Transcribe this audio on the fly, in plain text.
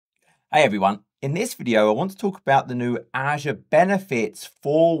Hey everyone, in this video I want to talk about the new Azure benefits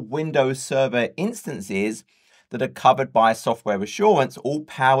for Windows Server instances that are covered by software assurance, all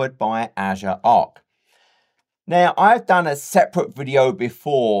powered by Azure Arc. Now I've done a separate video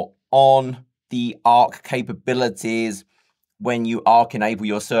before on the Arc capabilities when you Arc enable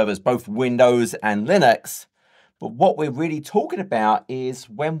your servers, both Windows and Linux. But what we're really talking about is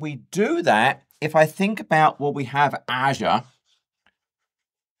when we do that, if I think about what we have Azure,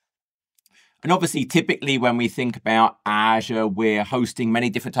 and obviously, typically when we think about Azure, we're hosting many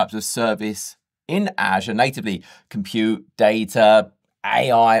different types of service in Azure natively, compute, data,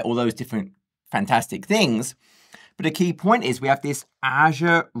 AI, all those different fantastic things. But a key point is we have this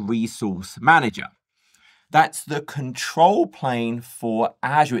Azure Resource Manager. That's the control plane for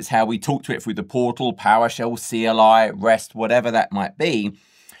Azure. It's how we talk to it through the portal, PowerShell, CLI, REST, whatever that might be.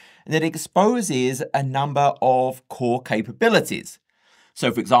 And it exposes a number of core capabilities. So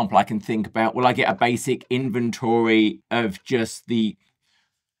for example, I can think about, well, I get a basic inventory of just the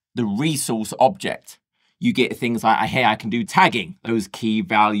resource object. You get things like, hey, I can do tagging, those key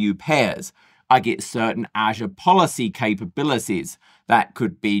value pairs. I get certain Azure policy capabilities. That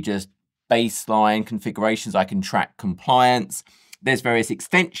could be just baseline configurations. I can track compliance. There's various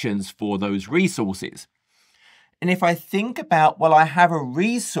extensions for those resources. And if I think about, well, I have a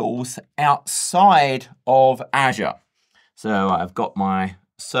resource outside of Azure. So I've got my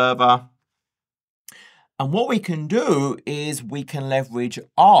server. And what we can do is we can leverage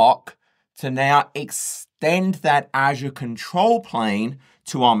Arc to now extend that Azure control plane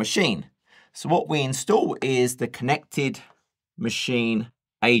to our machine. So what we install is the connected machine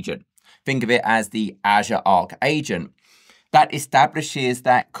agent. Think of it as the Azure Arc agent that establishes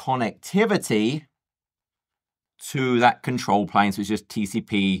that connectivity to that control plane. So it's just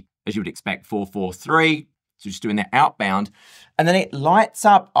TCP, as you would expect, 443. So just doing that outbound. And then it lights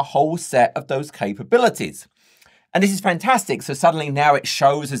up a whole set of those capabilities. And this is fantastic. So suddenly now it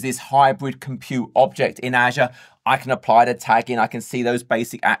shows as this hybrid compute object in Azure. I can apply the tagging. I can see those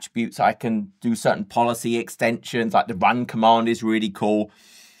basic attributes. I can do certain policy extensions, like the run command is really cool.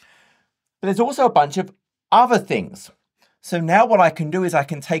 But there's also a bunch of other things. So now what I can do is I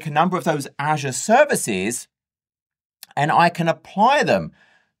can take a number of those Azure services and I can apply them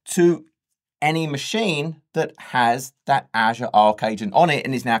to any machine that has that Azure Arc agent on it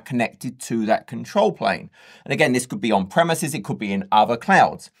and is now connected to that control plane. And again, this could be on premises, it could be in other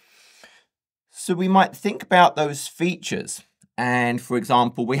clouds. So we might think about those features. And for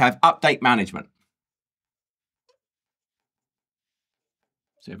example, we have update management.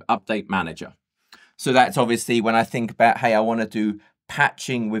 So we have update manager. So that's obviously when I think about, hey, I want to do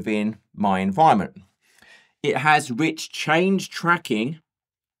patching within my environment. It has rich change tracking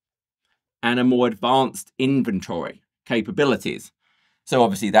and a more advanced inventory capabilities. So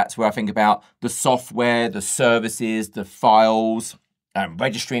obviously that's where I think about the software, the services, the files,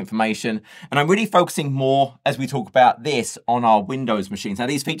 registry information. And I'm really focusing more, as we talk about this, on our Windows machines. Now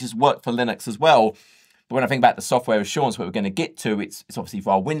these features work for Linux as well, but when I think about the software assurance, what we're going to get to, it's obviously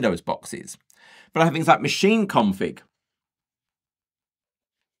for our Windows boxes. But I have things like machine config.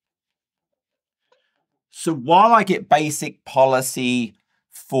 So while I get basic policy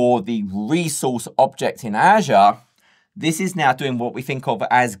for the resource object in Azure, this is now doing what we think of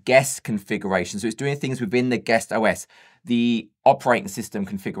as guest configuration. So it's doing things within the guest OS, the operating system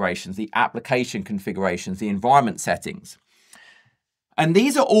configurations, the application configurations, the environment settings. And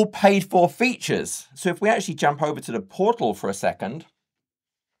these are all paid for features. So if we actually jump over to the portal for a second,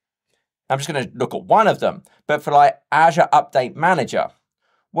 I'm just going to look at one of them, but for like Azure Update Manager,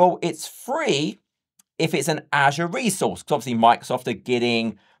 well, it's free if it's an Azure resource, because obviously Microsoft are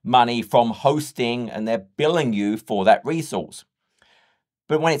getting money from hosting and they're billing you for that resource.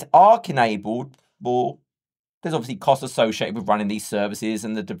 But when it's Arc enabled, well, there's obviously costs associated with running these services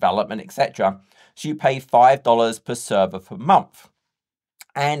and the development, etc. So you pay $5 per server per month.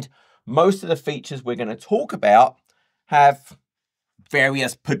 And most of the features we're going to talk about have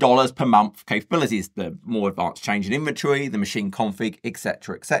various per dollars per month capabilities, the more advanced change in inventory, the machine config,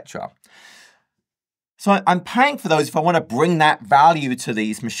 etc., etc. So I'm paying for those if I want to bring that value to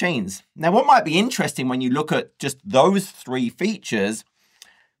these machines. Now, what might be interesting when you look at just those three features,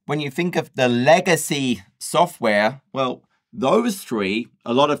 when you think of the legacy software, well, those three,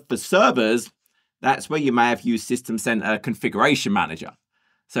 a lot of for servers, that's where you may have used System Center Configuration Manager.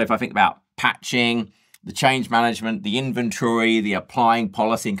 So if I think about patching, the change management, the inventory, the applying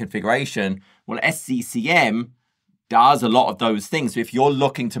policy and configuration, well, SCCM does a lot of those things. So if you're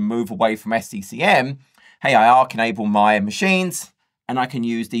looking to move away from SCCM, hey, I Arc enable my machines and I can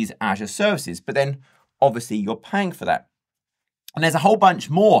use these Azure services. But then obviously you're paying for that. And there's a whole bunch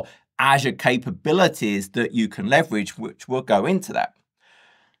more Azure capabilities that you can leverage, which we'll go into that.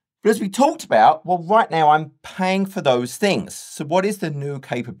 But as we talked about, well, right now I'm paying for those things. So what is the new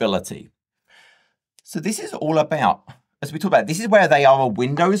capability? So this is all about, as we talked about, this is where they are a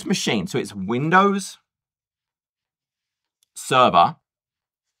Windows machine. So it's Windows Server.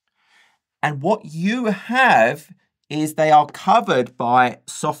 And what you have is they are covered by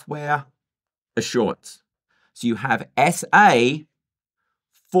software assurance. So you have SA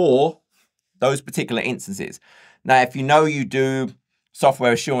for those particular instances. Now, if you know you do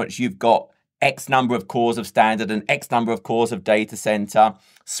software assurance, you've got X number of cores of standard and X number of cores of data center.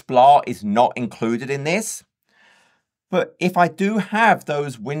 SPLA is not included in this. But if I do have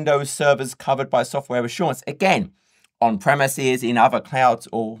those Windows servers covered by software assurance, again, on premises, in other clouds,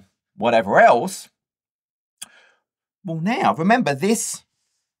 or whatever else, well, now remember this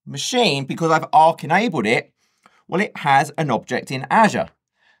machine, because I've Arc enabled it, well, it has an object in Azure.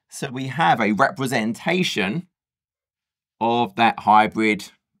 So we have a representation of that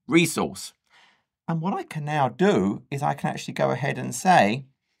hybrid resource. And what I can now do is I can actually go ahead and say,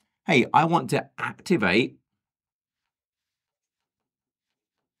 hey, I want to activate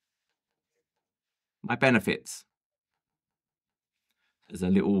my benefits. There's a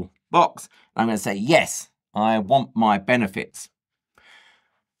little box. I'm going to say, yes, I want my benefits.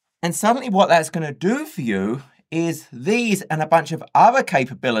 And suddenly what that's going to do for you is these and a bunch of other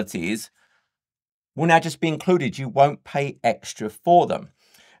capabilities will now just be included. You won't pay extra for them.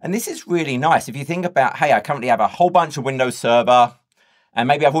 And this is really nice. If you think about, hey, I currently have a whole bunch of Windows Server, and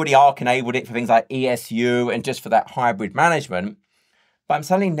maybe I've already Arc enabled it for things like ESU and just for that hybrid management, but I'm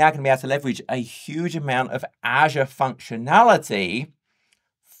suddenly now going to be able to leverage a huge amount of Azure functionality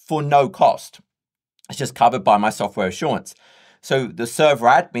for no cost. It's just covered by my software assurance. So the server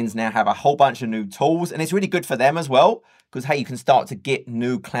admins now have a whole bunch of new tools, and it's really good for them as well, because, hey, you can start to get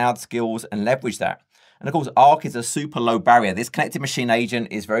new cloud skills and leverage that. And of course, Arc is a super low barrier. This connected machine agent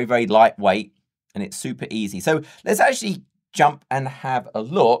is very, very lightweight, and it's super easy. So let's actually jump and have a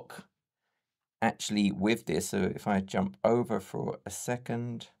look actually with this. So if I jump over for a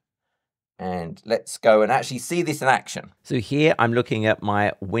second, and let's go and actually see this in action. So here I'm looking at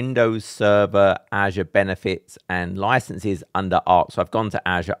my Windows Server Azure benefits and licenses under Arc. So I've gone to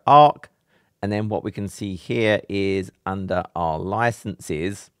Azure Arc, and then what we can see here is under our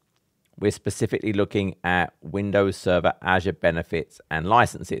licenses, we're specifically looking at Windows Server Azure benefits and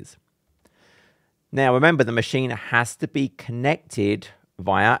licenses. Now remember, the machine has to be connected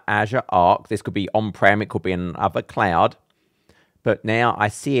via Azure Arc. This could be on-prem, it could be in another cloud. But now I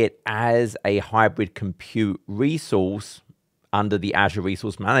see it as a hybrid compute resource under the Azure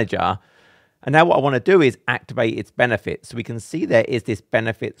Resource Manager. And now what I want to do is activate its benefits. So we can see there is this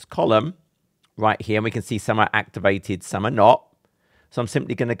benefits column right here. And we can see some are activated, some are not. So I'm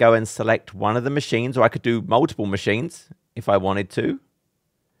simply going to go and select one of the machines, or I could do multiple machines if I wanted to.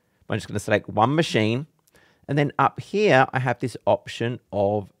 I'm just going to select one machine. And then up here, I have this option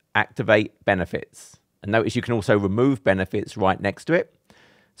of activate benefits. And notice you can also remove benefits right next to it.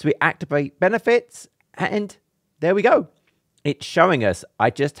 So we activate benefits, and there we go. It's showing us,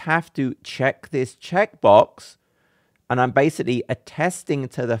 I just have to check this checkbox, and I'm basically attesting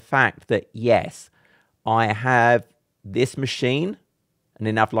to the fact that, yes, I have this machine and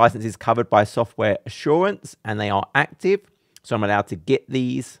enough licenses covered by software assurance, and they are active. So I'm allowed to get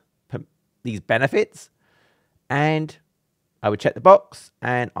these benefits, and I would check the box,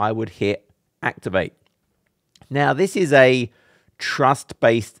 and I would hit activate. Now, this is a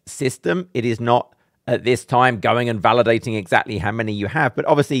trust-based system. It is not at this time going and validating exactly how many you have, but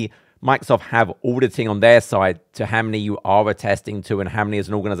obviously Microsoft have auditing on their side to how many you are attesting to and how many as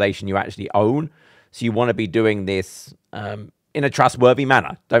an organization you actually own. So you want to be doing this in a trustworthy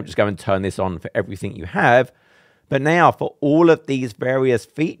manner. Don't just go and turn this on for everything you have. But now for all of these various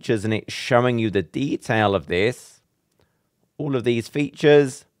features, and it's showing you the detail of this, all of these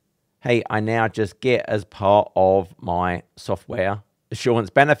features, hey, I now just get as part of my software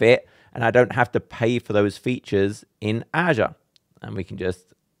assurance benefit, and I don't have to pay for those features in Azure. And we can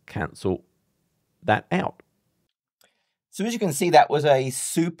just cancel that out. So as you can see, that was a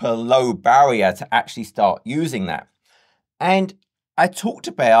super low barrier to actually start using that. And I talked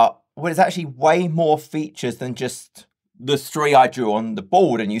about, well, there's actually way more features than just the three I drew on the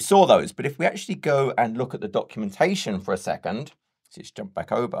board, and you saw those. But if we actually go and look at the documentation for a second, let's just jump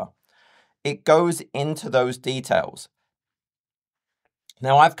back over. It goes into those details.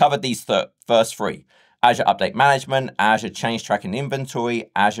 Now, I've covered these first three: Azure Update Management, Azure Change Tracking Inventory,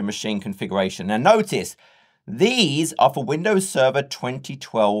 Azure Machine Configuration. Now, notice these are for Windows Server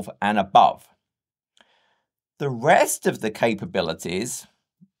 2012 and above. The rest of the capabilities,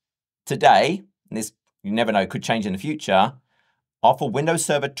 today, and this you never know, could change in the future, are for Windows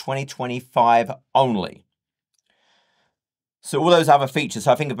Server 2025 only. So all those other features,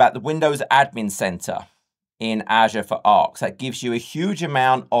 so I think about the Windows Admin Center in Azure for Arc. So that gives you a huge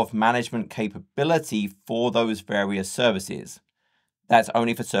amount of management capability for those various services. That's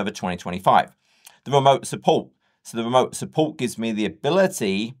only for Server 2025. The remote support. So the remote support gives me the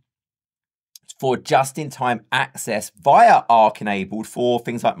ability for just-in-time access via Arc enabled for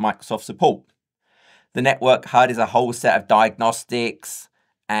things like Microsoft support. The network HUD is a whole set of diagnostics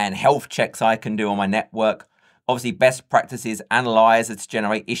and health checks I can do on my network. Obviously, best practices analyzer to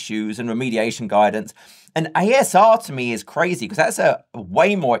generate issues and remediation guidance. And ASR to me is crazy because that's a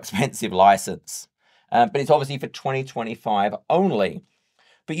way more expensive license. But it's obviously for 2025 only.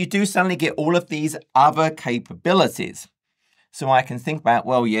 But you do suddenly get all of these other capabilities. So I can think about,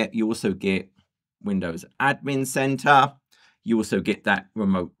 well, yeah, you also get Windows Admin Center. You also get that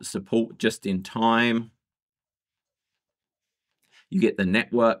remote support just in time. You get the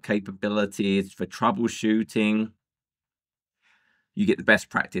network capabilities for troubleshooting. You get the best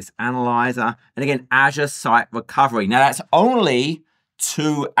practice analyzer. And again, Azure Site Recovery. Now that's only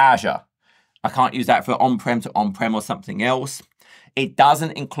to Azure. I can't use that for on-prem to on-prem or something else. It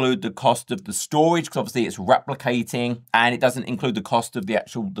doesn't include the cost of the storage because obviously it's replicating, and it doesn't include the cost of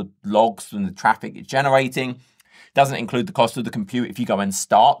the logs and the traffic it's generating. It doesn't include the cost of the compute if you go and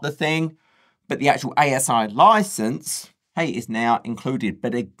start the thing. But the actual ASI license, hey, is now included.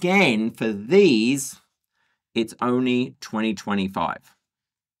 But again, for these, it's only 2025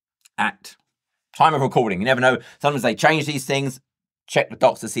 at time of recording. You never know. Sometimes they change these things. Check the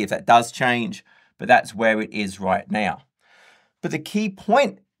docs to see if that does change. But that's where it is right now. But the key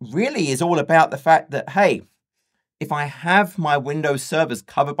point really is all about the fact that, hey, if I have my Windows servers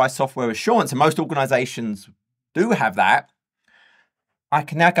covered by software assurance, and most organizations do have that, I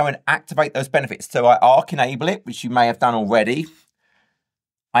can now go and activate those benefits. So I Arc enable it, which you may have done already.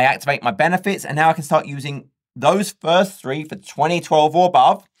 I activate my benefits, and now I can start using those first three for 2012 or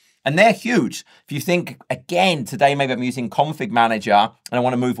above. And they're huge. If you think, again, today maybe I'm using Config Manager, and I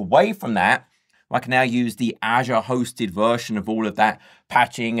want to move away from that, I can now use the Azure hosted version of all of that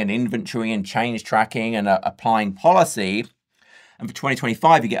patching and inventory and change tracking and applying policy. And for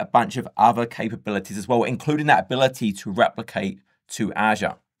 2025, you get a bunch of other capabilities as well, including that ability to replicate to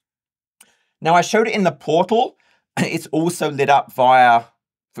Azure. Now, I showed it in the portal. It's also lit up via,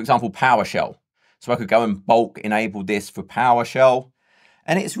 for example, PowerShell. So I could go and bulk enable this for PowerShell.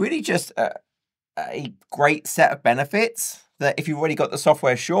 And it's really just a great set of benefits that if you've already got the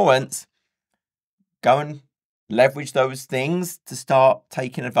software assurance, go and leverage those things to start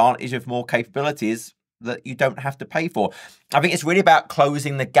taking advantage of more capabilities that you don't have to pay for. I think it's really about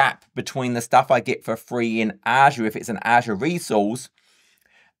closing the gap between the stuff I get for free in Azure, if it's an Azure resource,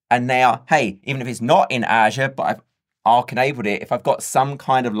 and now, hey, even if it's not in Azure, but I've Arc enabled it, if I've got some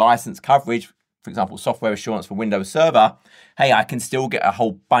kind of license coverage, for example, software assurance for Windows Server, hey, I can still get a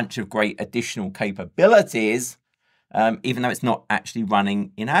whole bunch of great additional capabilities, even though it's not actually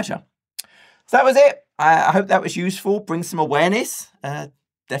running in Azure. So that was it. I hope that was useful. Bring some awareness.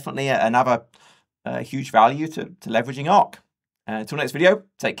 Definitely another huge value to leveraging Arc. Until next video,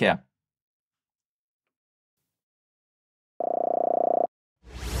 take care.